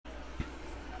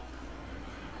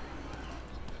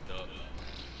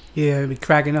Yeah, it'll be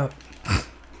cracking up.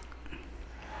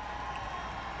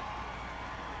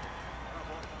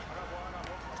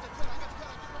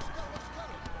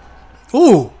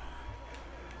 Ooh.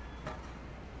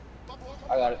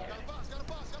 I got it. Okay.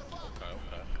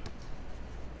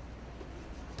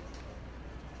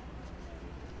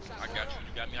 I got you.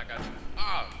 You got me. I got you.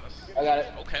 Ah. I got it.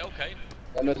 Okay.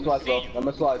 That missed twice, bro. That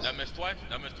missed twice. That missed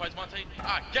twice, Monte.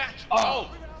 I got you. Oh.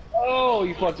 Oh,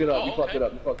 you fucked it up. You Oh, fucked okay. it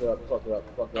up. You fucked it up. You fucked it up.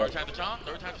 You fucked it Third up. time the charm.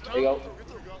 Third time the charm. There you go.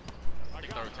 I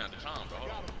think third time the charm, bro.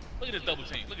 Hold on. Look at this double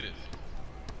team. Look at this.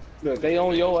 Look, they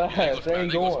on your ass. They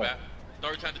ain't going.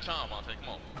 Third time the charm, Monte.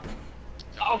 Come on.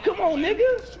 Oh, come on,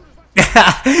 nigga.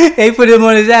 They put him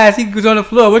on his ass. He was on the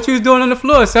floor. What you was doing on the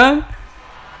floor, son?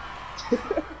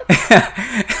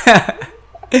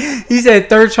 He said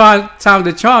third time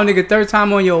the charm, nigga. Third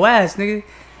time on your ass, nigga.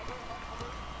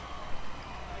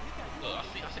 Look, I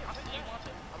see you,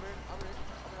 Monte.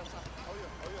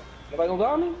 Nobody gonna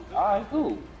guard me? Alright,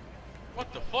 cool.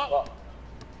 What the fuck?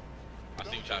 I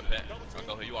see you try to pat. I'll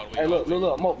go here. You all the way. Hey,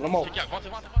 look. I'm open. Check out. Monte.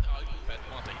 Oh, you pat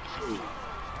Monte.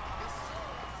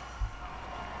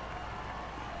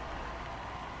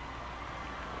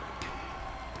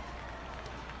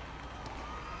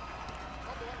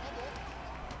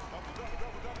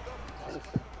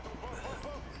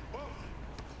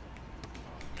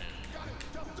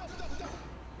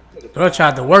 Bro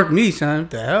tried to work me, son.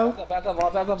 What the hell? Back up, ball.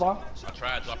 I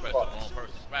tried to drop it to the wrong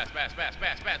person. Fast.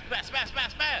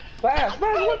 Fast.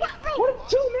 What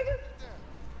two, nigga?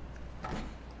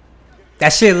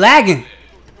 That shit lagging.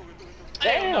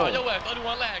 Damn. No, your ass only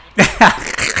one lagging.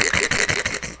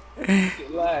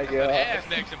 Lag, yo. Ass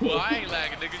next, boy. I ain't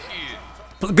lagging, nigga.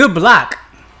 Shit. Good block.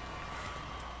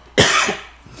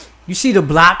 You see the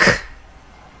block?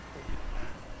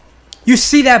 You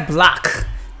see that block?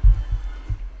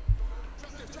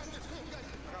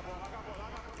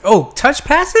 Oh, touch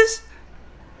passes?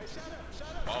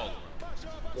 Oh.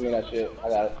 Give me that shit. I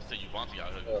got it. I see you, Monty,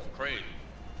 out here. Crazy.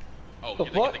 Oh, The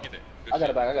get fuck? that. Good I got shit.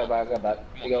 it back.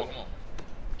 Here you go. Come on.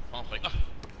 Monty.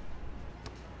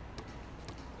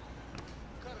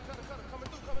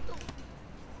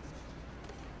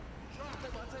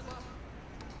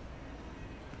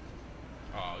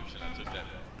 Oh, you shouldn't have took that.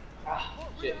 Ah,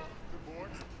 shit.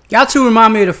 Y'all two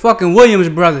remind me of the fucking Williams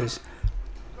brothers.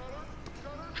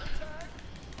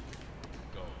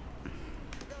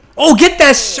 Oh, get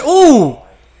that ooh!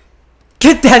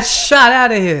 Get that shot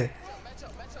out of here.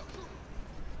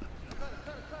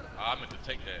 I meant to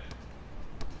take that.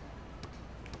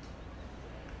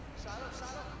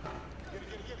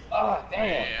 Ah, damn.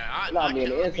 Man, Not me in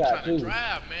the be inside, trying to too.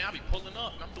 drive, man. I be pulling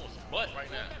up. I'm doing some butt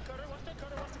right now.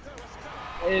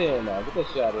 Hell no. Get that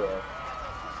shot here.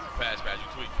 Pass, you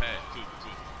tweak, pass, tweak.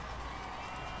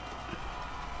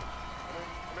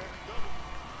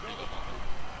 There you go, Monte.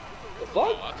 The fuck?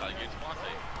 Oh, I thought you get to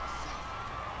Monte.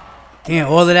 Damn,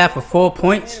 all of that for 4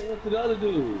 points? Man, what's the other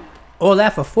dude? All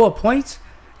that for 4 points?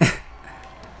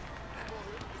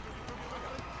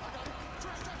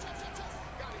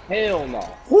 Hell no.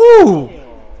 Woo! I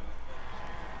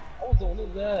was on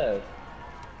his ass.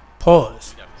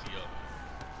 Pause. You got to tee up.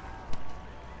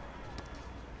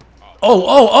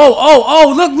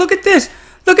 Oh, look at this.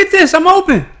 Look at this. I'm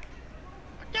open.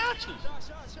 I got you.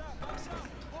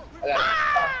 I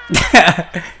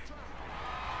got it.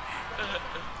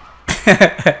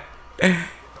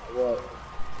 What?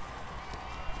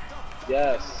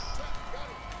 Yes.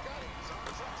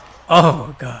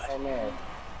 Oh, God. Oh, man.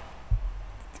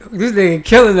 This nigga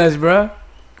killing us, bro.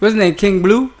 What's his name? King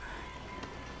Blue?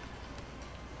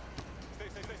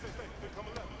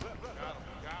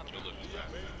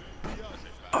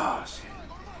 Oh, shit.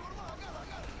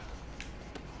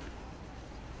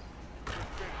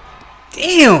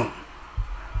 Damn.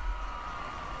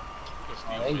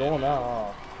 I ain't going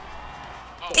now.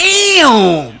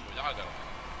 Damn.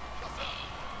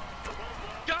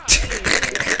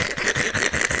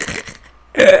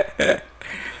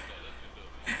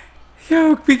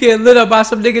 Yo, we get lit up by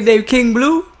some nigga named King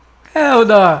Blue? Hell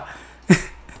nah. Let's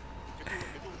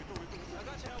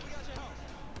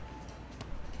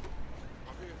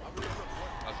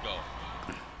go.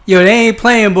 Yo, they ain't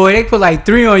playing, boy. They put like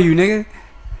 3 on you, nigga.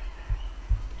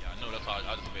 Yeah, I know. That's how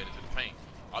I just made it to the paint.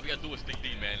 All we gotta do is stick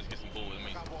D, man. Just get some bullets. I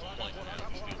mean, some points, man.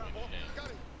 We still win this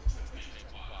game.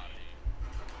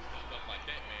 Stuff like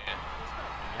that, man.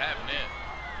 You having that.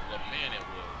 What man it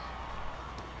was.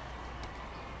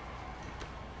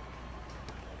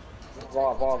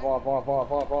 Ball.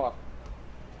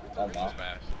 Let's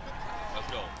fast. Let's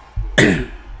go.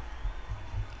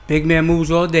 Big man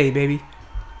moves all day, baby.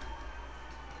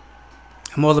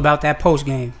 I'm all about that post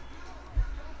game.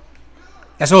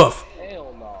 That's off.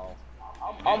 Hell no.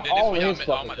 Then I'm this all way in y'all his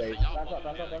y'all fucking might have face. said y'all Back fucking up,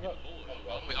 back up, back up.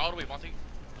 Wait, all the way, Monty.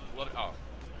 What? Oh,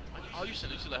 you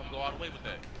should let him go all the way with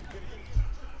that.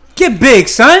 Get big,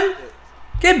 son.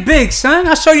 Get big, son.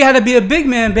 I'll show you how to be a big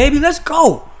man, baby. Let's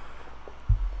go.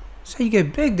 That's how you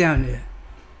get big down there.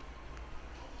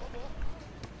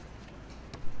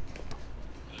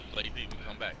 Play deep, we can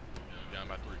come back. Down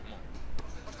by 3. Come on.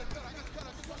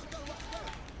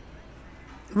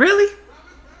 Really?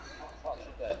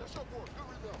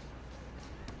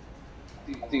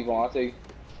 T-Bone, I'll take.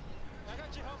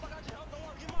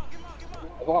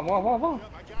 Come on.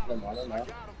 Never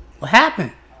mind. What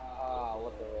happened? Ah,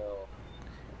 what the hell?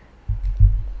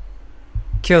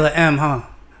 Killer M, huh?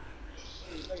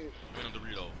 Win the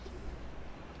Doritos.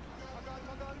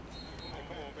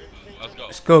 Let's go.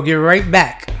 Let's go get right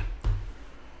back.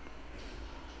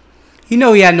 You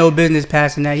know he had no business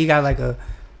passing that. He got like a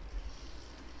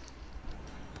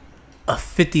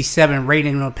 57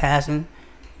 rating on passing.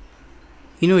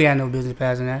 You knew he had no business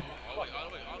passing that. All the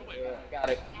way. Got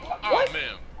it. Oh,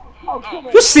 man. Oh, come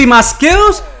on. You see my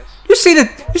skills? You see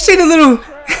the little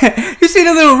you see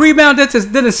the little rebound that's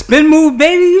a spin move,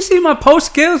 baby? You see my post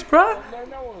skills, bro? Man,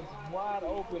 that was wide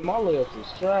open. My lips was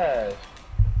trash.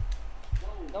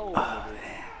 No, Ow.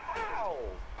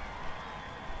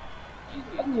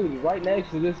 I'm literally right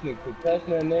next to this nigga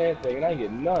contesting and everything, and I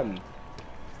get nothing.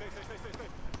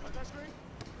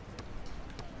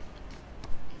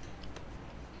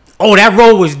 Oh, that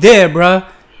roll was there, bro.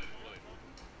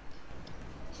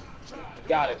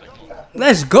 Got it.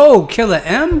 Let's go, Killer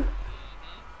M.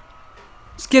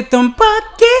 Let's get them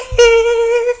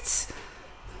buckets.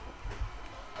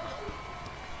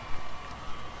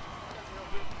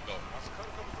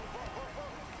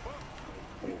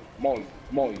 I'm on you.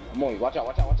 Watch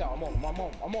out. I'm on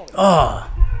him. Oh, Ow,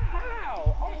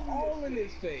 I'm all in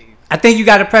his face. I think you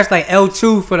gotta press like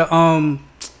L2 for the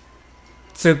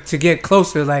to get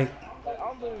closer. Like,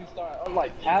 I'm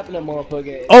like tapping that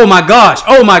motherfucker. oh my gosh.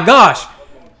 I'm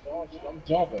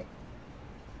jumping.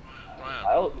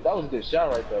 That was a good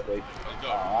shot right there, baby. Let's go.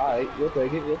 Alright, you'll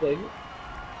take it.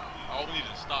 All we need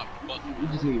is stop. We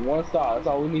just need one stop. That's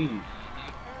all we need.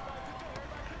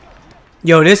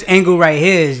 Yo, this angle right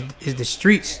here is the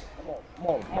streets. I'm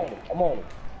on him.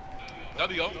 There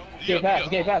we go. Skate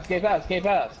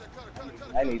fast.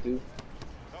 I need to.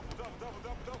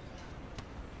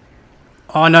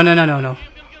 Oh no. Get him up.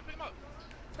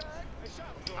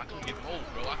 I couldn't get both,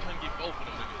 bro. I couldn't get both of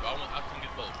them niggas, bro. I couldn't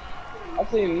get both. I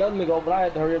seen another nigga over, but I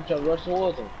had to hurry up trying to rush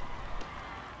towards him.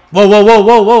 Whoa. No,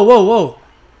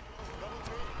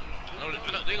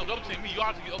 they gonna double team me. Y'all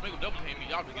have to get over. They gonna double team me.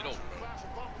 Y'all have to get over.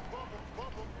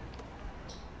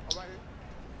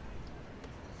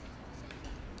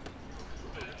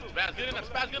 Spaz, get in there.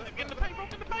 Spaz, get in the paint, bro.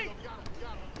 Get in the paint.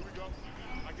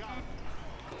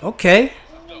 Okay.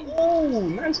 Ooh,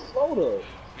 nice floater.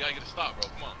 We gotta get a stop, bro.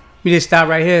 Come on. We need to stop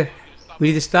right here. We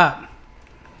need to stop.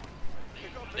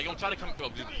 They gonna try to come, bro.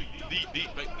 Deep.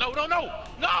 No.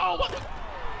 What the?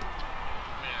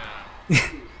 Man.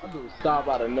 I'm gonna stop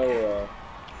out of nowhere.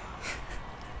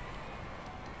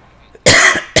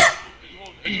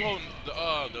 Are you holding the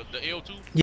L2?